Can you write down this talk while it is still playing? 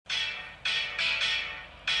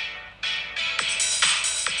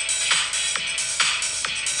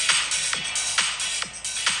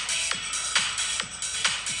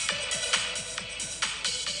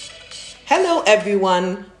Hello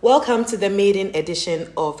everyone, welcome to the maiden edition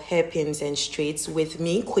of Hairpins and Straights with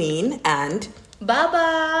me, Queen, and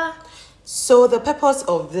Baaba. So the purpose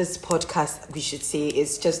of this podcast, we should say,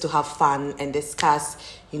 is just to have fun and discuss,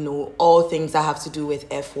 all things that have to do with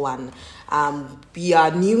F1. We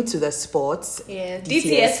are new to the sports. Yeah,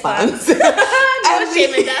 DTS fans. No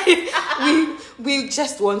shame in that. we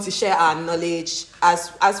just want to share our knowledge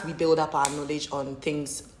as we build up our knowledge on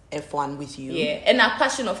things F1 with you. Yeah, and our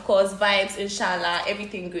passion, of course, vibes, inshallah,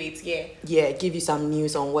 everything great, yeah. Yeah, give you some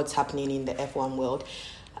news on what's happening in the F1 world.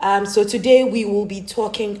 So today we will be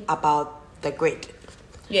talking about the grid.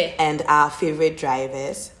 Yeah. And our favorite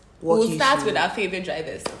drivers. We'll start with our favorite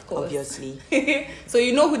drivers, of course. Obviously. So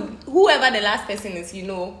whoever the last person is,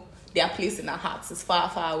 their place in our hearts is far,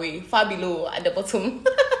 far away, far below at the bottom.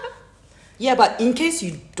 Yeah, but in case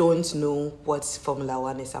you don't know what Formula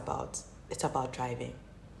One is about, it's about driving.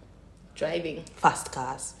 Fast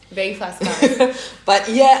cars. Very fast cars. But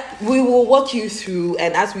yeah, we will walk you through,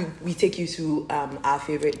 and as we take you through our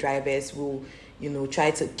favorite drivers, we'll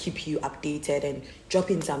try to keep you updated and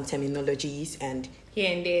drop in some terminologies and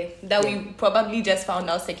here and there that we probably just found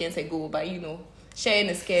out seconds ago, but sharing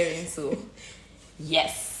is caring. So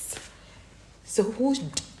yes. So who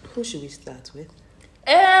should we start with?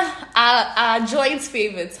 Our joint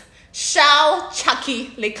favorite, Charles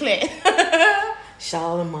Chucky Leclerc.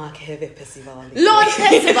 Charles Mark Heavy Percival. Lord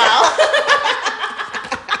Percival.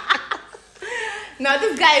 Now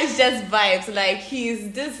this guy is just vibes. Like,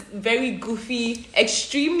 he's this very goofy,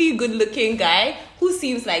 extremely good-looking guy who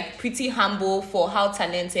seems like pretty humble for how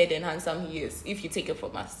talented and handsome he is, if you take it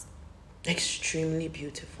from us. Extremely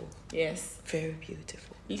beautiful. Yes. Very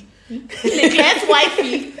beautiful. Leclerc's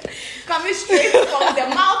wifey. Coming straight from the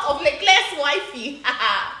mouth of Leclerc's wifey.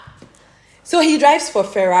 So he drives for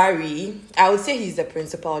Ferrari. I would say he's the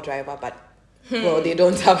principal driver, but well, they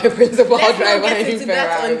don't have a principal driver in Ferrari.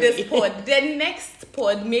 That on this pod. The next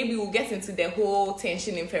pod, maybe we'll get into the whole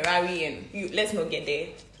tension in Ferrari, and let's not get there.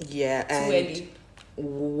 Yeah, too and early.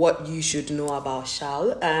 What you should know about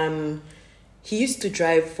Charles. He used to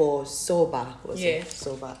drive for Sauber,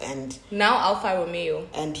 Sauber, and now Alfa Romeo.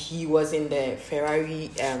 And he was in the Ferrari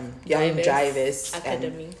Young Drivers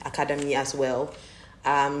Academy as well.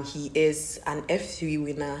 He is an F3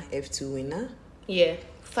 winner, F2 winner. Yeah.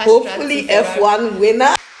 Hopefully F1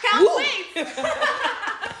 winner. Can't wait.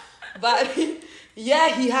 But yeah,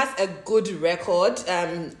 he has a good record.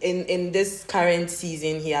 In this current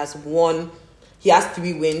season, he has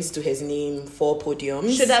 3 wins to his name, 4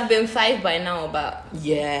 podiums. Should have been 5 by now, but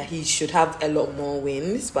yeah, he should have a lot more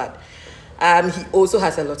wins. But he also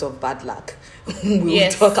has a lot of bad luck.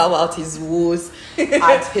 We'll talk about his woes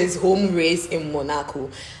at his home race in Monaco.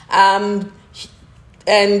 And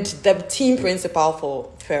the team principal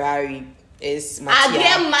for Ferrari is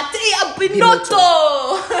Mattia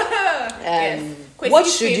Binotto. What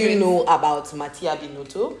should you know about Mattia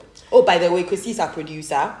Binotto? Oh, by the way, Kwesi is our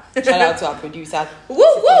producer. Shout out to our producer. Woo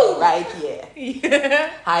woo! Right here.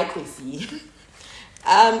 Yeah. Hi, Kwesi.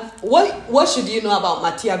 What should you know about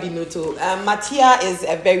Mattia Binotto? Mattia is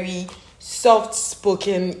a very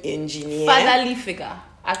soft-spoken engineer. Fatherly figure,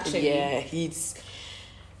 actually. Yeah, he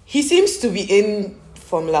seems to be in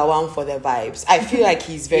Formula One for the vibes. I feel like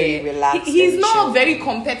he's very relaxed. He's not very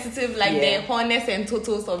competitive like the Hornets and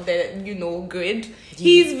Totos of the grid.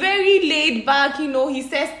 He's very laid back. He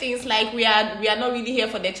says things like we are not really here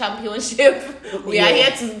for the championship. We are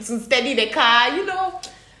here to steady the car.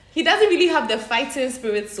 He doesn't really have the fighting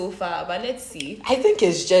spirit so far. But let's see. I think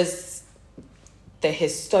it's just the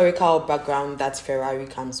historical background that Ferrari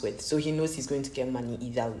comes with. So he knows he's going to get money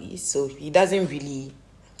either way. So he doesn't really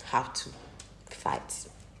have to fight,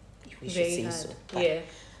 if we should say so. But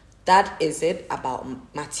that is it about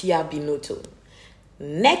Mattia Binotto.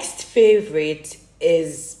 Next favorite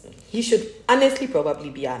is, he should honestly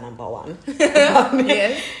probably be our number one.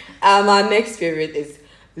 Yes. Our next favorite is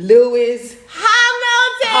Lewis Hamilton.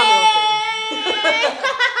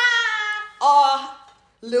 Or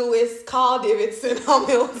Lewis Carl Davidson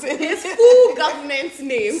Hamilton. His full government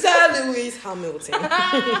name. Sir Lewis Hamilton.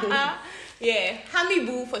 Yeah, Hammy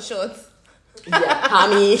Boo for short. Yeah,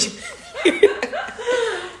 Hammy.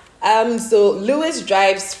 So Lewis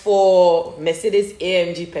drives for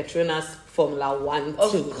Mercedes-AMG Petronas Formula One team.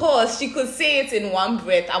 Of course, she could say it in one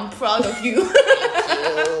breath. I'm proud of you.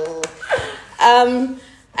 Thank you.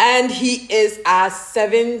 And he is a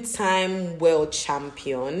 7-time world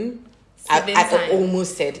champion. I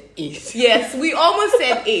almost said 8. Yes, we almost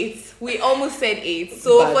said 8.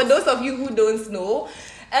 So for those of you who don't know,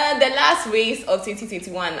 the last race of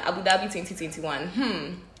 2021, Abu Dhabi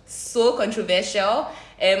 2021, so controversial.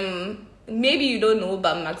 maybe you don't know,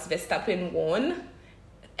 but Max Verstappen won.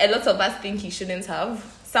 A lot of us think he shouldn't have.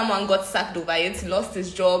 Someone got sacked over it, lost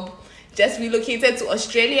his job, just relocated to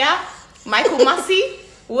Australia. Michael Massey.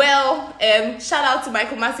 Well, shout out to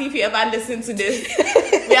Michael Massey if you ever listen to this.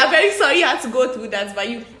 We are very sorry you had to go through that, but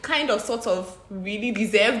you kind of sort of really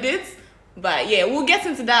deserved it. But yeah, we'll get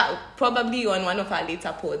into that probably on one of our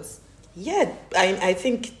later pods. Yeah, I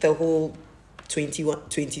think the whole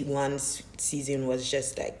 21 season was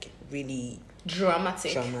just like really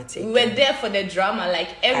dramatic. We were there for the drama. Like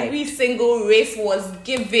every single race was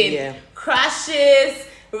given. Yeah. Crashes,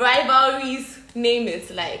 rivalries, name it.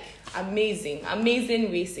 Like amazing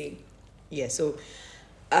racing. Yeah, so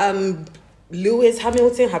Lewis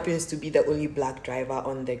Hamilton happens to be the only black driver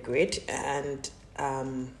on the grid, and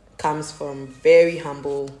comes from very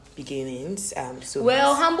humble beginnings.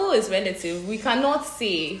 Humble is relative. We cannot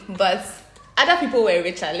say, but other people were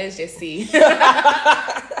richer, let's just say.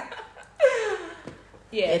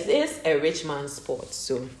 Yeah, it is a rich man's sport,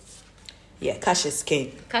 so yeah, cash is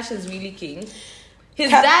king. Cash is really king.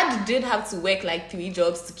 His dad did have to work like 3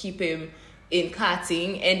 jobs to keep him in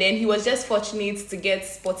karting, and then he was just fortunate to get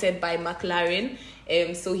spotted by McLaren.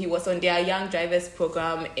 So he was on their young drivers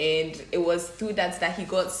program, and it was through that he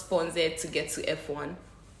got sponsored to get to F1.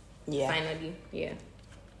 Yeah, finally, yeah.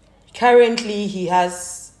 Currently, he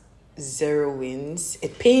has 0 wins.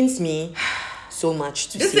 It pains me so much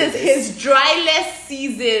to see this. This is his dryless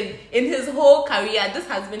season in his whole career. This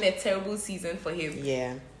has been a terrible season for him.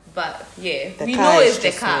 Yeah. But yeah, we know it's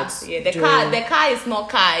the car. Yeah, the car is not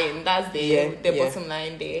carring. That's the bottom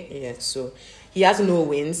line there. Yeah, so he has no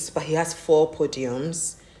wins, but he has 4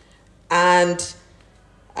 podiums. And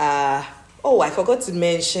I forgot to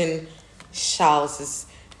mention Charles's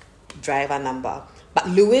driver number. But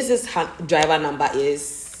Lewis's driver number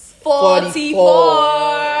is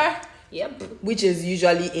 44. Yep. Which is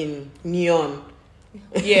usually in neon.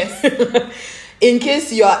 Yes. In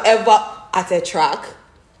case you are ever at a track,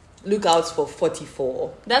 look out for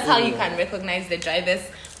 44. That's how you can recognize the drivers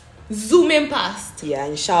zooming past. Yeah,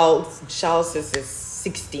 and Charles is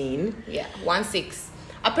 16. Yeah, 16.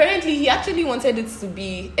 Apparently, he actually wanted it to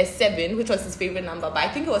be a 7, which was his favorite number, but I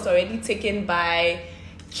think it was already taken by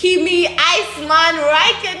Kimi Iceman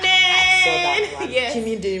Raikkonen. I saw that one. Yes.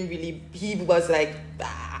 Kimi didn't really. He was like,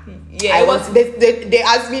 yeah. They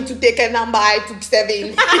asked me to take a number. I took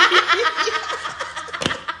 7.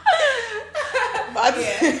 But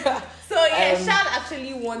yeah. So Charles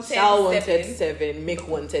actually wanted 7. Mick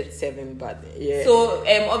wanted 7, but yeah. So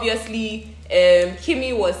obviously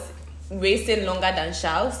Kimi was racing longer than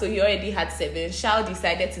Charles, so he already had 7. Charles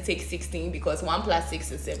decided to take 16 because 1 +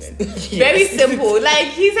 6 is 7. Yes. Very simple. Like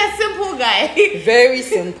he's a simple guy. Very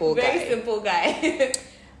simple guy. Very simple guy.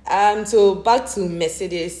 So back to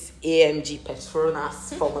Mercedes AMG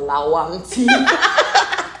Petronas Formula 1 team.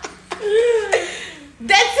 The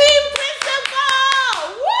team principal!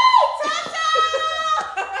 Woo! Toto!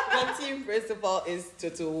 The team principal is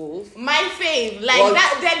Toto Wolff. My fave. Like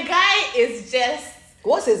that, the guy is just...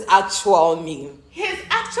 What's his actual name? His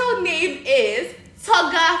actual name is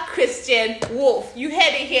Tugger Christian Wolff. You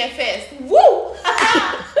heard it here first. Woo!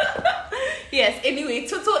 Yes, anyway,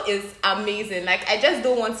 Toto is amazing. Like, I just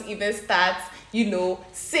don't want to even start,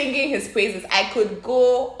 singing his praises. I could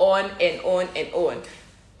go on and on and on.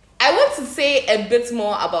 I want to say a bit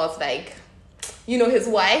more about, his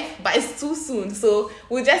wife, but it's too soon. So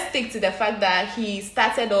we'll just stick to the fact that he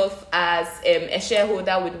started off as a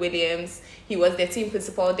shareholder with Williams. He was the team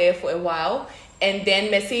principal there for a while. And then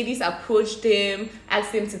Mercedes approached him,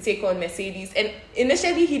 asked him to take on Mercedes. And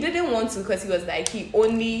initially, he didn't want to because he was like, he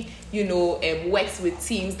only, works with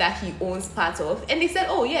teams that he owns part of. And they said,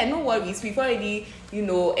 oh, yeah, no worries. We've already,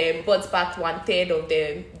 bought back 1/3 of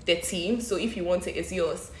the team. So if you want it, it's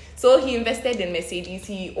yours. So he invested in Mercedes.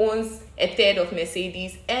 He owns 1/3 of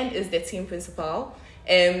Mercedes and is the team principal.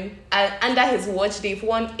 And under his watch, they've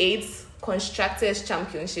won 8 Constructors'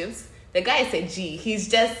 Championships. The guy is a G. He's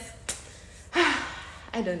just...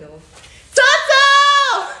 I don't know. Toto!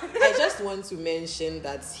 I just want to mention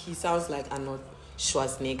that he sounds like Arnold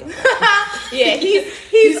Schwarzenegger. Yeah,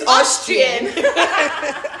 he's Austrian.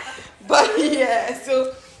 But yeah,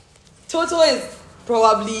 so Toto is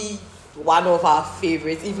probably one of our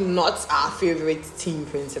favorites, if not our favorite team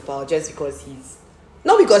principal, just because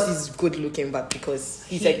not because he's good looking, but because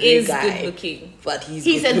he's a great guy. He is good looking. But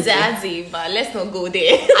he's a daddy, but let's not go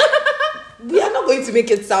there. We are not going to make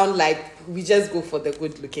it sound like we just go for the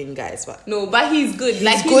good-looking guys, but no, but he's good. He's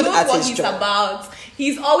Like he good knows at what his he's job. about.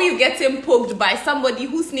 He's always getting poked by somebody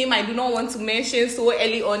whose name I do not want to mention so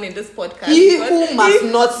early on in this podcast. he because who must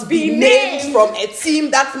he not be named from a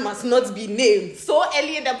team that must not be named. so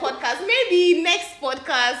early in the podcast. Maybe next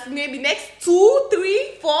podcast, maybe next 2,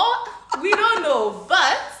 3, 4. We don't know,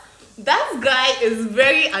 but that guy is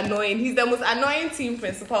very annoying. He's the most annoying team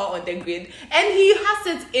principal on the grid, and he has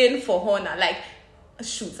it in for Horner. Like,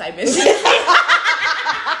 shoot, I mentioned it.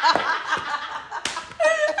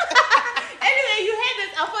 Anyway, you heard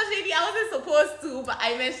this. Unfortunately, I wasn't supposed to, but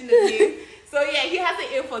I mentioned his name. So yeah, he has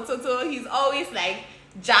it in for Toto. He's always like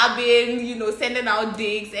jabbing, sending out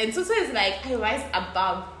digs, and Toto is like, I rise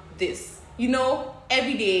above this.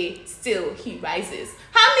 Every day still he rises.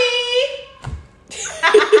 Honey.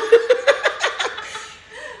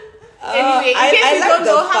 Anyway, in case you don't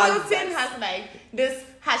know, Hamilton has like this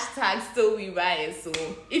hashtag still we rise. So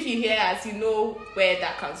if you hear us, you know where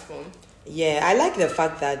that comes from. Yeah, I like the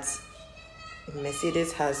fact that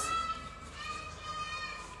Mercedes has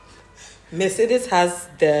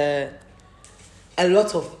a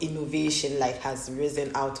lot of innovation, like has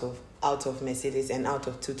risen out of Mercedes and out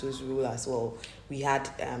of Toto's rule as well. We had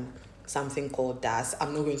something called DAS.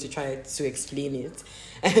 I'm not going to try to explain it.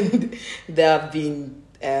 And there have been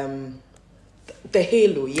the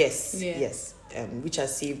Halo, yes, which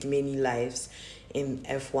has saved many lives in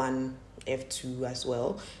F1, F2 as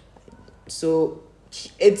well. So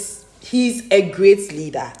he's a great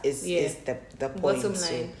leader is the point. Bottom line.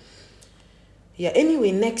 So, yeah,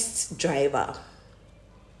 anyway, next driver.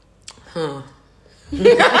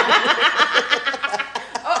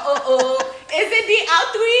 Is it the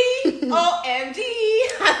R3? OMG.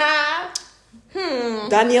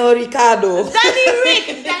 Daniel Ricciardo.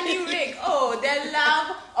 Danny Rick. Oh, the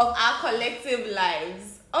love of our collective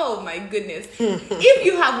lives. Oh my goodness. If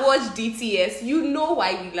you have watched DTS, you know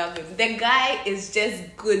why we love him. The guy is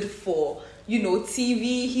just good for,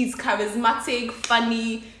 TV. He's charismatic,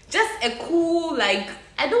 funny, just a cool,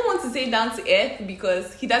 I don't want to say down to earth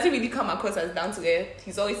because he doesn't really come across as down to earth.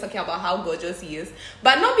 He's always talking about how gorgeous he is.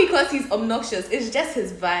 But not because he's obnoxious. It's just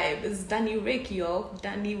his vibe. It's Danny Rick, yo.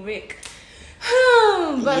 Danny Rick.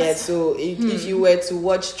 So if you were to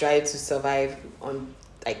watch Drive to Survive on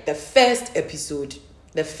the first episode,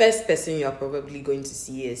 the first person you're probably going to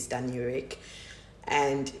see is Danny Rick.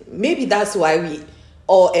 And maybe that's why we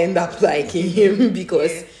all end up liking him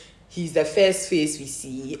because he's the first face we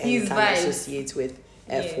see and he's can associate with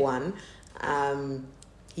F1.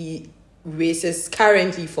 He races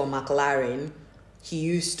currently for McLaren. He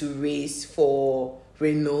used to race for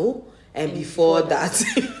Renault, and before that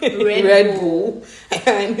Red Bull.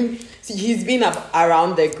 And he's been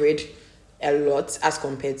around the grid a lot as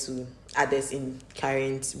compared to others in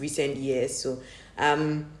recent years. So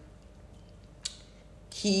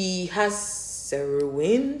he has 0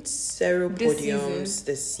 wins, 0 podiums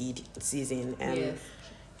this season.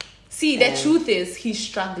 See, the truth is he's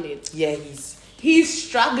struggling. Yeah, he's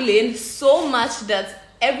struggling so much that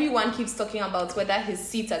everyone keeps talking about whether his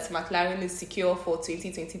seat at McLaren is secure for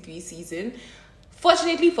 2023 season.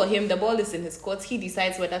 Fortunately for him, the ball is in his court. He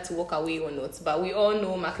decides whether to walk away or not. But we all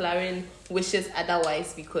know McLaren wishes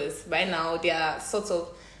otherwise because right now they are sort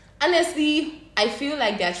of... Honestly, I feel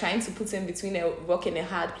like they're trying to put him between a rock and a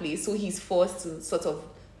hard place. So he's forced to sort of,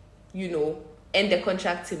 end the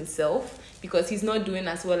contract himself because he's not doing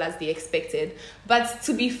as well as they expected. But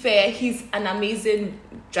to be fair, he's an amazing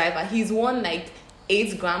driver. He's won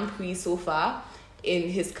 8 Grand Prix so far in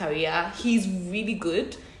his career. He's really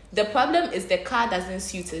good. The problem is the car doesn't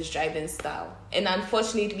suit his driving style. And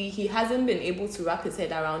unfortunately, he hasn't been able to wrap his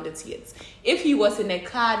head around it yet. If he was in a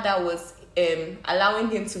car that was allowing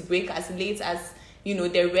him to brake as late as,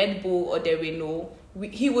 the Red Bull or the Renault,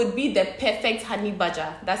 he would be the perfect honey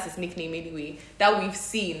badger. That's his nickname anyway, that we've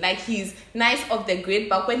seen. He's nice off the grid,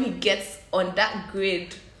 but when he gets on that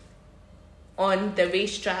grid on the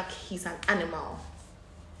racetrack, he's an animal.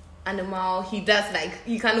 He does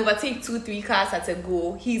he can overtake 2-3 cars at a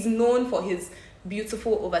go. He's known for his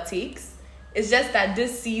beautiful overtakes. It's just that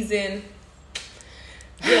this season...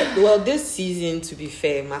 this season, to be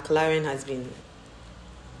fair, McLaren has been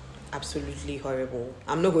absolutely horrible.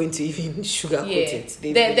 I'm not going to even sugarcoat it.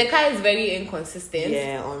 The car is very inconsistent.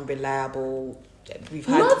 Yeah, unreliable. We've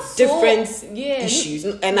had different issues.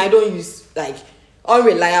 And I don't use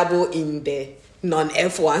unreliable in the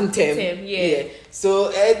non-F1 term. Yeah.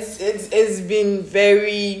 So it's been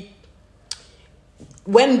very...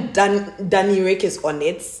 When Danny Rick is on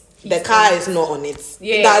it, the car is not on it.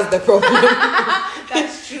 Yeah. That's the problem.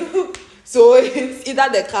 That's true. So it's either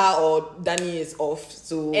the car or Danny is off.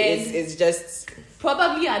 So it's just...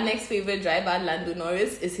 probably our next favorite driver, Lando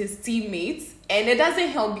Norris, is his teammate. And it doesn't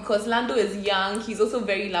help because Lando is young. He's also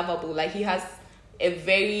very lovable. Like, he has a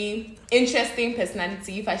very interesting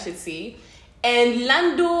personality, if I should say. And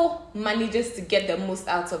Lando manages to get the most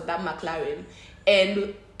out of that McLaren.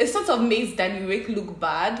 And it sort of makes Danny Rick look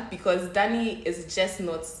bad because Danny is just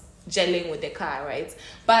not gelling with the car, right?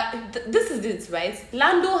 But this is it, right?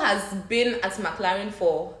 Lando has been at McLaren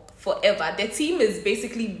for forever. The team is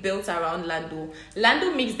basically built around Lando.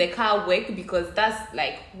 Lando makes the car work because that's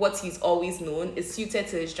like what he's always known. It's suited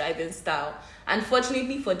to his driving style.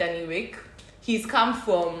 Unfortunately for Danny Rick, he's come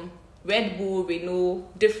from Red Bull, Renault,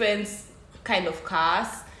 different kind of cars,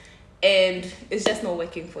 and it's just not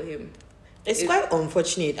working for him. It's quite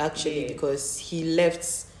unfortunate actually, because he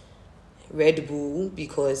left Red Bull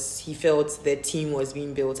because he felt the team was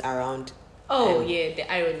being built around the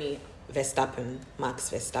irony. Max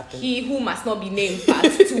Verstappen. He who must not be named part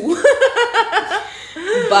 2.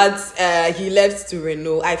 But he left to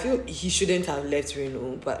Renault. I feel he shouldn't have left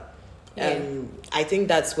Renault, but I think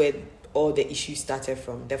that's where all the issues started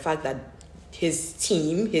from. The fact that his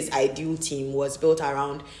team, his ideal team, was built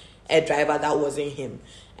around a driver that wasn't him.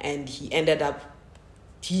 And he ended up,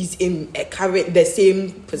 he's in the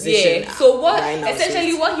same position. Yeah. So what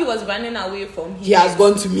essentially what he was running away from, he has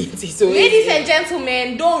gone to meet. So ladies and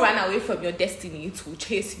gentlemen, don't run away from your destiny. It will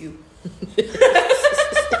chase you.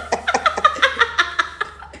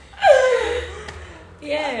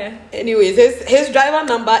 Yeah. Anyways, his driver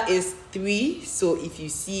number is 3. So if you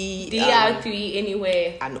see DR3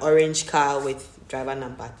 anywhere, an orange car with driver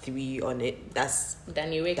number 3 on it, that's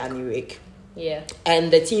Danny Rick. Yeah.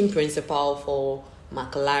 And the team principal for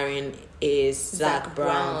McLaren is Zach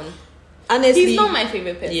Brown. Honestly, he's not my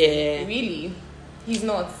favorite person. Yeah. Really. He's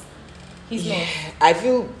not. Not. I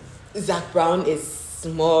feel Zach Brown is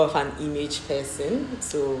more of an image person.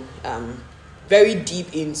 So very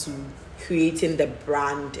deep into creating the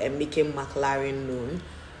brand and making McLaren known,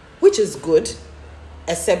 which is good,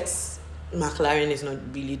 except McLaren is not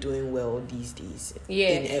really doing well these days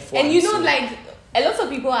in F1. And you know, like, a lot of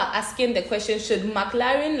people are asking the question, should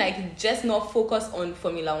McLaren like just not focus on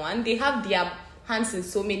Formula One? They have their hands in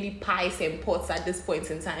so many pies and pots at this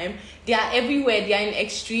point in time. They are everywhere. They are in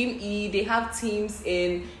Extreme E. They have teams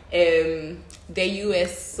in the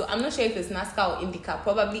US. So I'm not sure if it's NASCAR or IndyCar.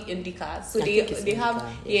 Probably IndyCar. So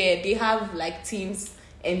they have like teams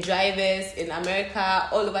and drivers in America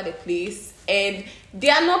all over the place, and they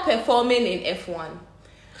are not performing in F1.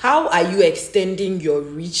 How are you extending your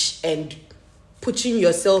reach and putting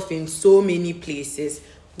yourself in so many places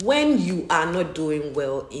when you are not doing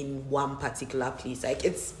well in one particular place? Like,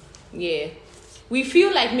 it's... Yeah. We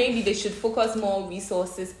feel like maybe they should focus more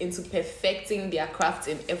resources into perfecting their craft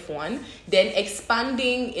in F1. Then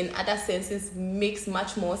expanding in other senses makes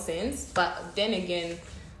much more sense. But then again,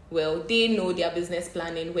 well, they know their business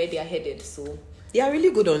plan and where they are headed. So they are really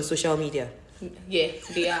good on social media. Yeah,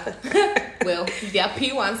 they are. Well, they are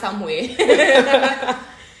P1 somewhere.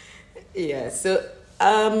 Yeah, so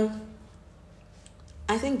I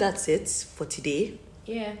think that's it for today.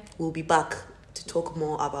 Yeah. We'll be back to talk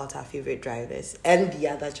more about our favorite drivers and the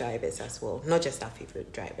other drivers as well. Not just our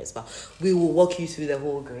favorite drivers, but we will walk you through the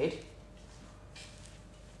whole grid.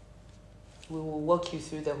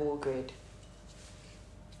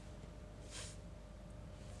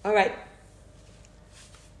 All right.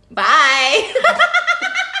 Bye.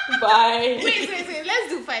 Bye. Wait. Let's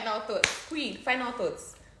do final thoughts. Queen, final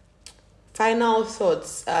thoughts. Final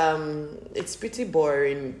thoughts. It's pretty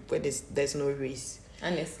boring when there's no race.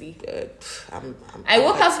 Honestly, I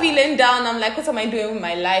woke up feeling down. I'm like, what am I doing with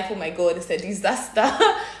my life? Oh my God, it's a disaster.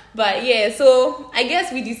 But yeah, so I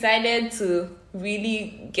guess we decided to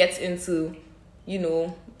really get into,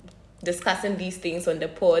 discussing these things on the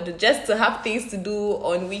pod, just to have things to do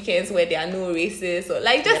on weekends where there are no races, or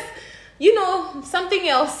like just, something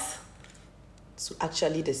else. To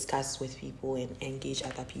actually discuss with people and engage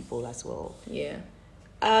other people as well. Yeah.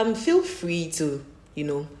 Feel free to,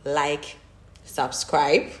 like,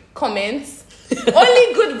 subscribe, comments.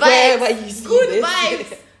 Only good vibes. Wherever you see good this.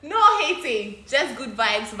 Vibes. No hating. Just good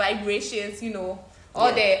vibes, vibrations,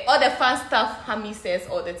 all the fun stuff Hami says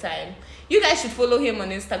all the time. You guys should follow him on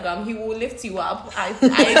Instagram. He will lift you up. I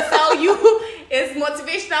tell you, it's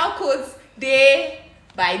motivational quotes day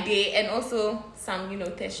by day, and also some,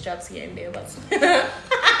 test straps here and there. But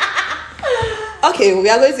okay, we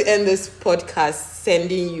are going to end this podcast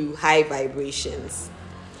sending you high vibrations.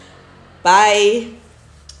 Bye.